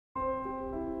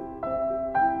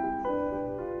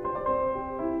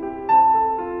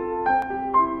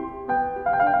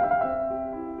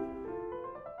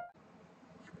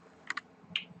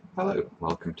Hello,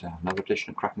 welcome to another edition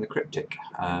of Cracking the Cryptic.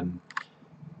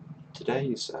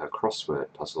 Today's crossword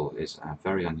puzzle is a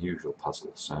very unusual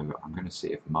puzzle, so I'm going to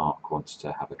see if Mark wants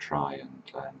to have a try and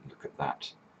look at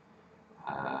that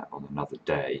on another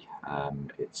day.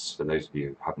 It's, for those of you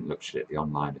who haven't looked at it, the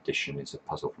online edition is a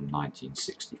puzzle from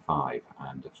 1965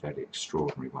 and a fairly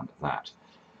extraordinary one at that.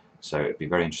 So it'd be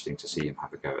very interesting to see him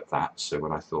have a go at that. So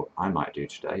what I thought I might do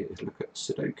today is look at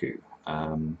sudoku.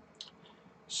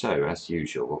 So, as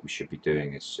usual, what we should be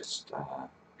doing is just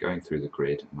going through the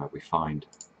grid where we find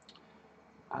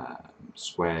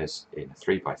squares in a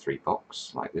 3x3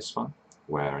 box, like this one,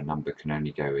 where a number can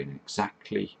only go in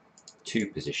exactly 2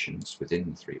 positions within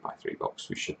the 3x3 box.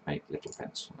 We should make little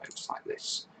pencil notes like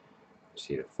this. You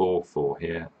see the 4, 4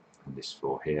 here, and this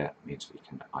 4 here means we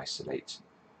can isolate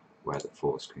where the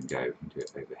 4s can go. We can do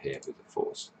it over here with the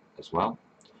 4s as well.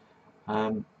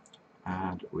 And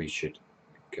we should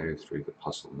go through the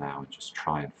puzzle now and just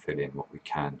try and fill in what we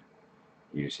can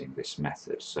using this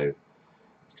method. So you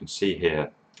can see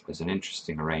here there's an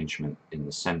interesting arrangement in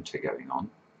the center going on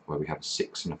where we have a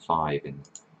 6 and a 5 in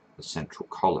the central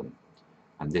column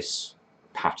and this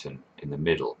pattern in the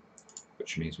middle,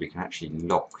 which means we can actually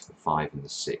lock the 5 and the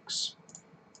 6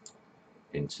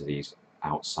 into these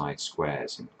outside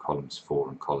squares in columns 4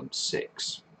 and column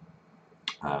 6,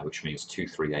 which means 2,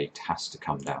 3, 8 has to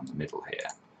come down the middle here.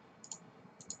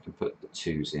 We can put the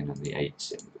 2's in and the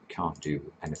 8's in, but we can't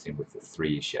do anything with the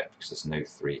 3's yet because there's no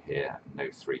 3 here and no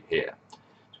 3 here.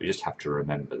 So we just have to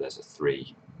remember there's a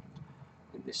 3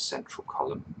 in this central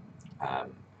column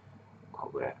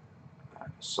while we're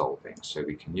solving. So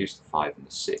we can use the 5 and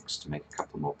the 6 to make a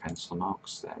couple more pencil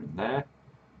marks there and there.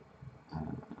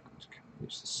 And can we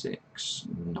use the 6?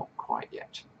 Not quite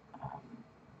yet.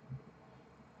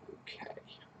 Okay.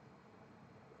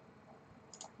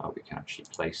 We can actually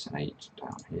place an 8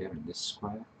 down here in this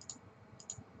square.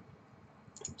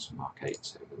 Pencil mark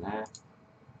 8's over there.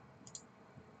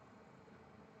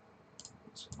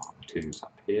 Pencil mark 2's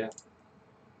up here.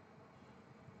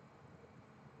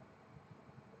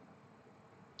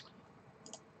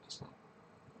 There's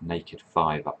a naked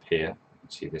 5 up here. You can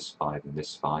see this 5 and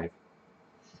this 5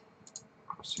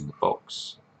 crossing the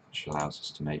box, which allows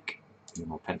us to make a few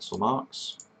more pencil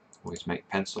marks. Always make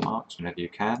pencil marks whenever you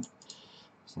can.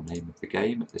 That's the name of the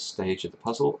game at this stage of the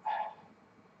puzzle.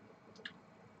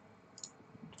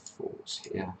 4's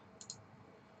here,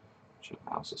 which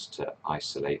allows us to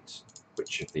isolate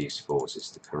which of these 4's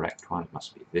is the correct one. It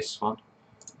must be this one.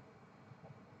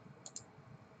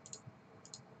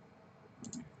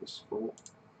 Remove this 4. You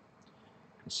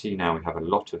can see now we have a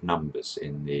lot of numbers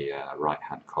in the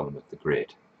right-hand column of the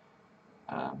grid.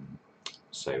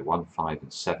 So 1, 5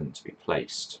 and 7 to be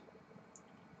placed.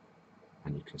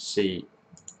 And you can see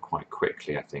quite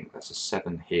quickly, I think, there's a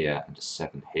 7 here and a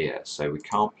 7 here, so we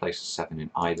can't place a 7 in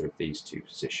either of these two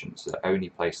positions. The only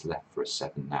place left for a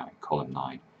 7 now in column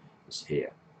 9 is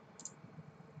here.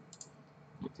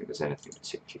 I don't think there's anything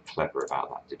particularly clever about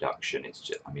that deduction. It's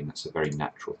just, I mean, that's a very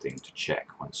natural thing to check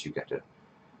once you get a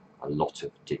lot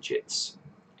of digits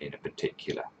in a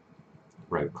particular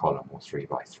row, column or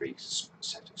 3x3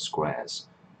 set of squares.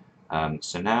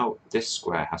 So now this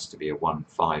square has to be a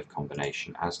 1-5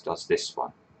 combination, as does this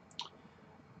one.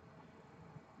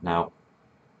 Now,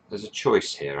 there's a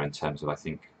choice here in terms of, I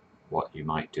think, what you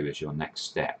might do as your next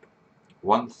step.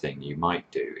 One thing you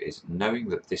might do is, knowing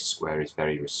that this square is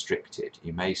very restricted,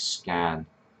 you may scan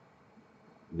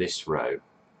this row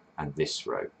and this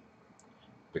row,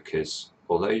 because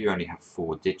although you only have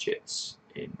 4 digits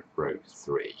in row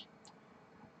 3,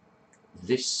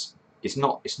 this it's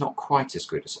not quite as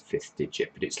good as a 5th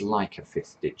digit, but it's like a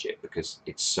 5th digit because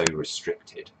it's so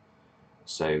restricted.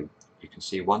 So you can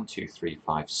see 1, 2, 3,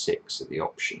 5, 6 are the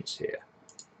options here.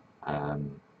 Now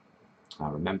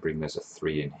remembering there's a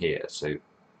 3 in here, so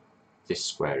this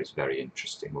square is very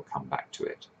interesting. We'll come back to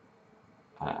it.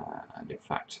 And in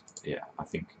fact, yeah, I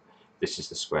think this is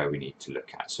the square we need to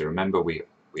look at. So remember, we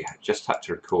just had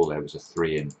to recall there was a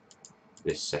 3 in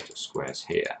this set of squares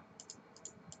here.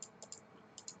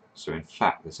 So in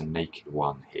fact, there's a naked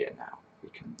 1 here now.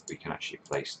 We can actually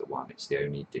place the 1. It's the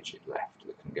only digit left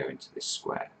that can go into this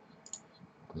square.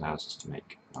 It allows us to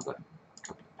make another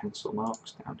couple of pencil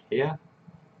marks down here.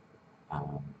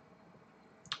 And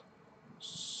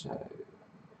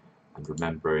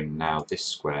remembering now this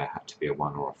square had to be a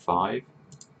 1 or a 5,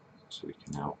 so we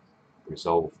can now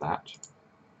resolve that.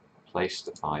 Place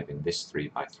the 5 in this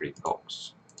 3x3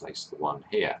 box. Place the 1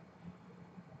 here.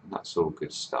 And that's all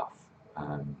good stuff.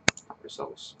 That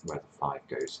resolves where the 5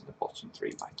 goes in the bottom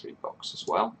 3x3 box as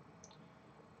well.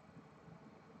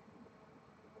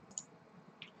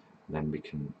 And then we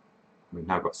can we've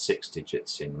now got 6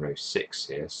 digits in row 6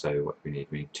 here, so what we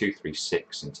need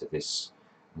 236 into this.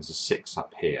 There's a 6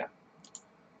 up here.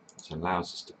 It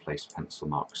allows us to place pencil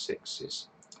mark 6s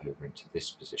over into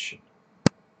this position,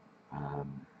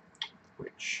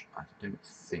 which I don't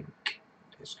think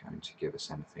is going to give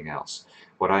us anything else.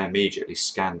 What I immediately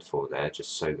scanned for there,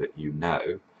 just so that you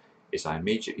know, is I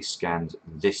immediately scanned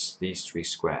these 3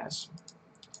 squares,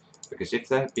 because if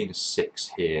there had been a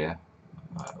 6 here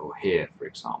or here, for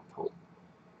example,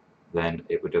 then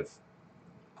it would have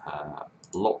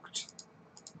locked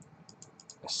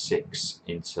a 6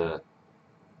 into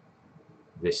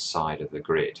this side of the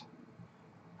grid,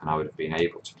 and I would have been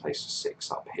able to place a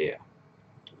 6 up here.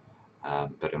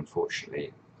 But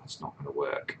unfortunately that's not going to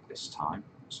work this time,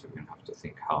 so we're going to have to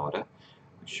think harder.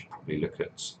 We should probably look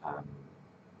at,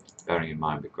 bearing in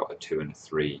mind we've got a 2 and a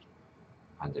 3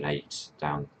 and an 8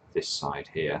 down this side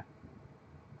here,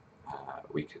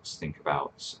 we could think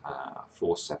about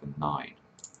 4, 7, 9. You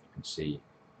can see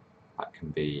that can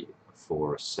be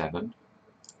 4 or 7.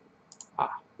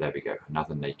 Ah, there we go,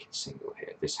 another naked single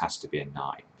here. This has to be a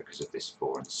 9 because of this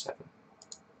 4 and 7.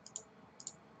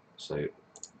 So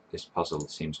this puzzle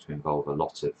seems to involve a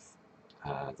lot of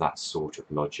that sort of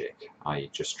logic, i.e.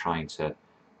 just trying to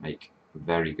make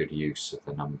very good use of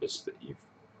the numbers that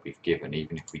we've given.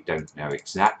 Even if we don't know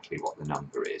exactly what the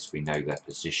number is, we know their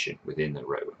position within the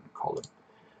row and column.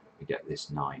 We get this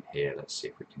 9 here. Let's see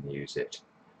if we can use it.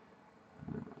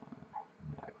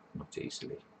 No, not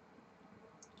easily.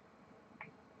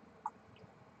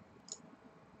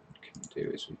 What we can do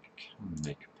is we can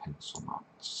make a pencil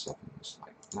marked 7s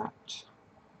like that.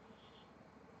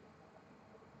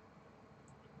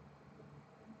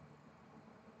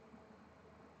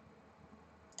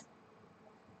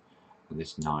 And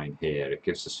this 9 here, it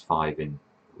gives us 5 in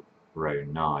row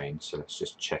 9, so let's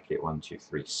just check it. 1, 2,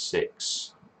 3,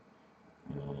 6.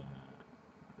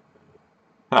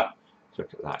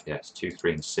 Look at that, yes, 2,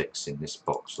 3 and 6 in this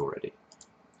box already.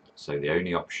 So the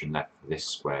only option left for this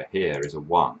square here is a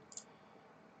 1.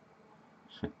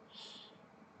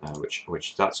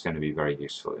 Which that's going to be very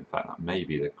useful. In fact, that may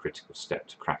be the critical step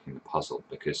to cracking the puzzle,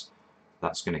 because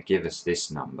that's going to give us this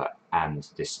number and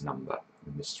this number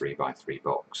in this 3 by 3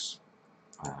 box.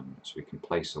 So we can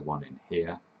place a 1 in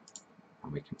here,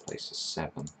 and we can place a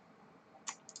 7.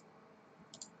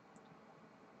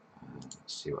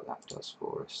 Let's see what that does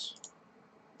for us.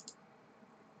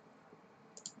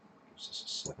 Gives us a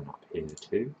 7 up here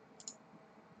too.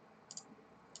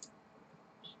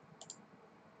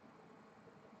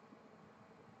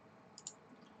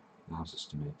 Allows us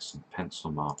to make some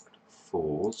pencil marked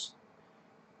 4s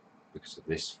because of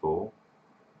this 4,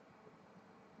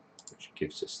 which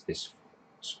gives us this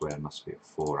square must be a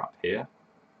 4 up here,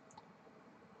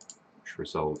 which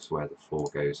resolves where the 4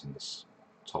 goes in this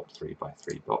top 3 by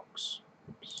 3 box.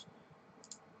 Oops.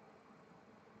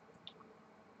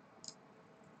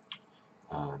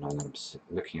 And I'm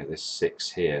looking at this 6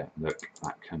 here. Look,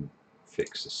 that can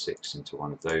fix a 6 into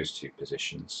one of those 2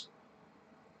 positions,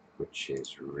 which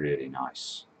is really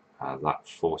nice. That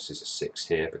forces a 6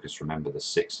 here, because remember the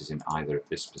 6 is in either of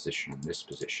this position and this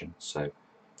position, so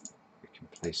we can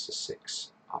place the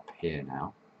 6 up here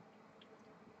now.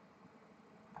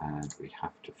 And we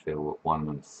have to fill 1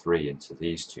 and 3 into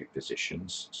these 2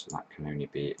 positions, so that can only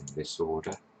be in this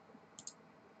order.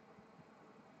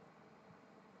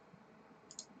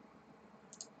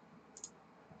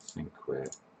 I think we're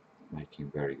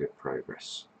making very good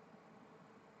progress.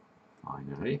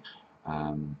 Finally,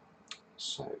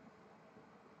 so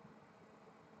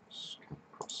scan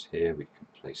across here, we can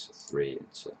place a 3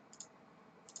 into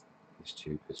these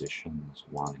 2 positions,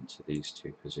 1 into these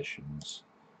 2 positions.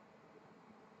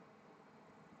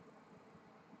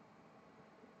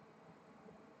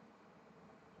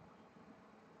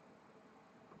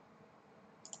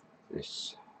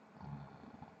 This,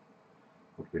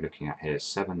 what we're looking at here,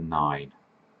 7, 9.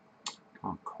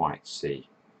 Can't quite see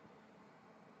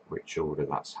which order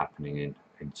that's happening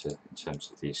in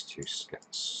terms of these 2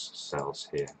 cells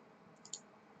here.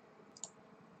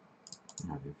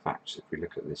 And in fact, if we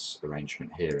look at this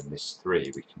arrangement here in this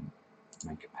 3, we can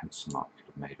make a pencil mark. Could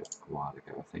have made it a while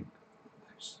ago, I think.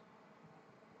 Let's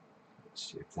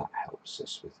see if that helps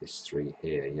us with this 3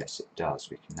 here. Yes, it does.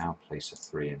 We can now place a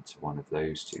 3 into one of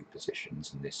those 2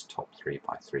 positions in this top 3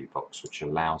 by 3 box, which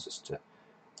allows us to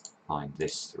find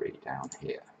this 3 down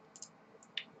here.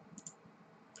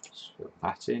 Just fill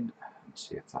that in and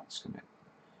see if that's going to.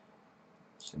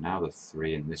 So now the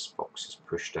 3 in this box is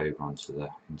pushed over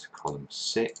into column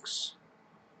 6,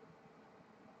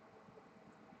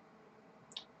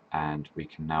 and we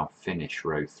can now finish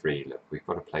row 3. Look, we've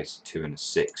got to place a 2 and a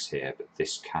 6 here, but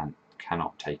this can't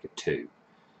cannot take a 2.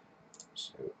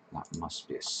 So that must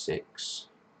be a 6,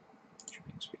 which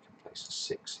means we can place a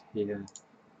 6 here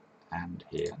and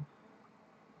here.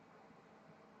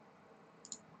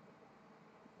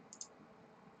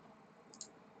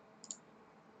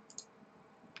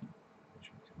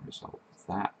 Which we can resolve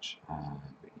that.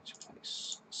 We need to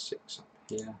place 6 up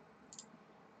here,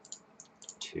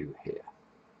 2 here,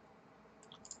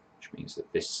 which means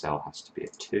that this cell has to be a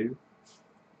 2.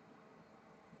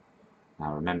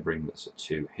 Now remembering there's a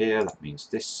 2 here, that means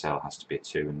this cell has to be a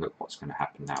 2, and look what's going to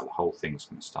happen now. The whole thing's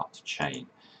going to start to chain.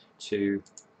 2,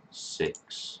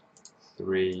 6,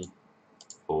 3,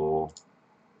 4,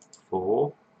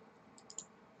 4.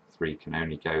 3 can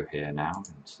only go here now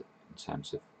in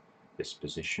terms of this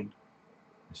position.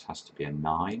 This has to be a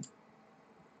 9.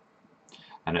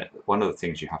 And one of the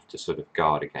things you have to sort of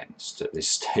guard against at this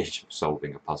stage of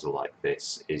solving a puzzle like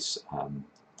this is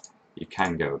you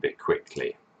can go a bit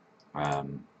quickly.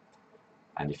 And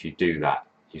if you do that,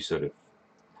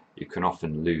 you can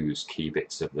often lose key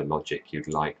bits of the logic you'd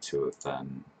like to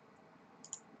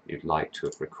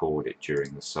have recorded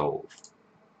during the solve.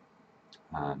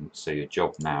 So your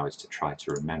job now is to try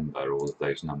to remember all of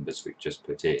those numbers we've just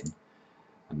put in,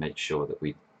 and make sure that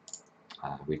we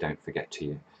don't forget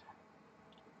to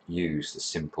use the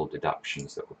simple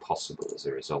deductions that were possible as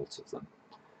a result of them.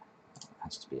 It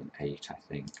has to be an 8, I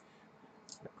think.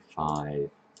 So 5,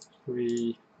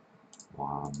 3,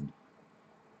 1,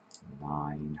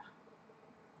 9.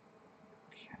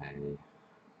 Okay.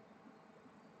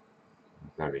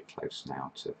 We're very close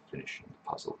now to finishing the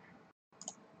puzzle.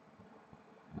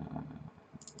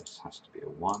 This has to be a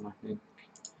 1, I think.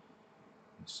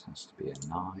 This has to be a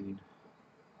 9.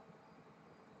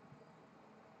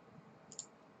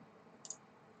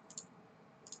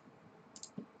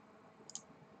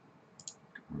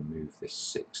 Remove this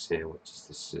 6 here,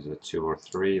 this is a 2 or a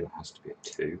 3, that has to be a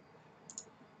 2.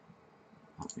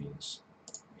 That means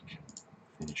we can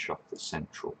finish off the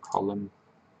central column,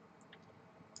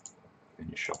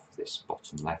 finish off this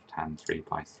bottom left hand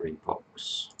 3x3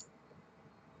 box.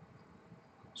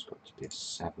 It's got to be a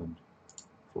 7,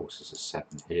 forces a 7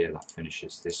 here, that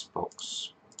finishes this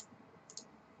box.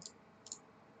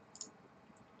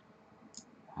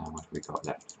 And what have we got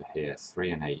left for here?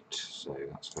 3 and 8, so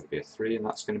that's got to be a 3 and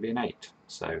that's going to be an 8.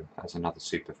 So that's another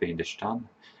Super-Fiendish done.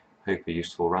 Hope a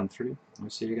useful run through.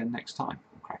 We'll see you again next time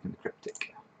on Cracking the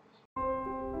Cryptic.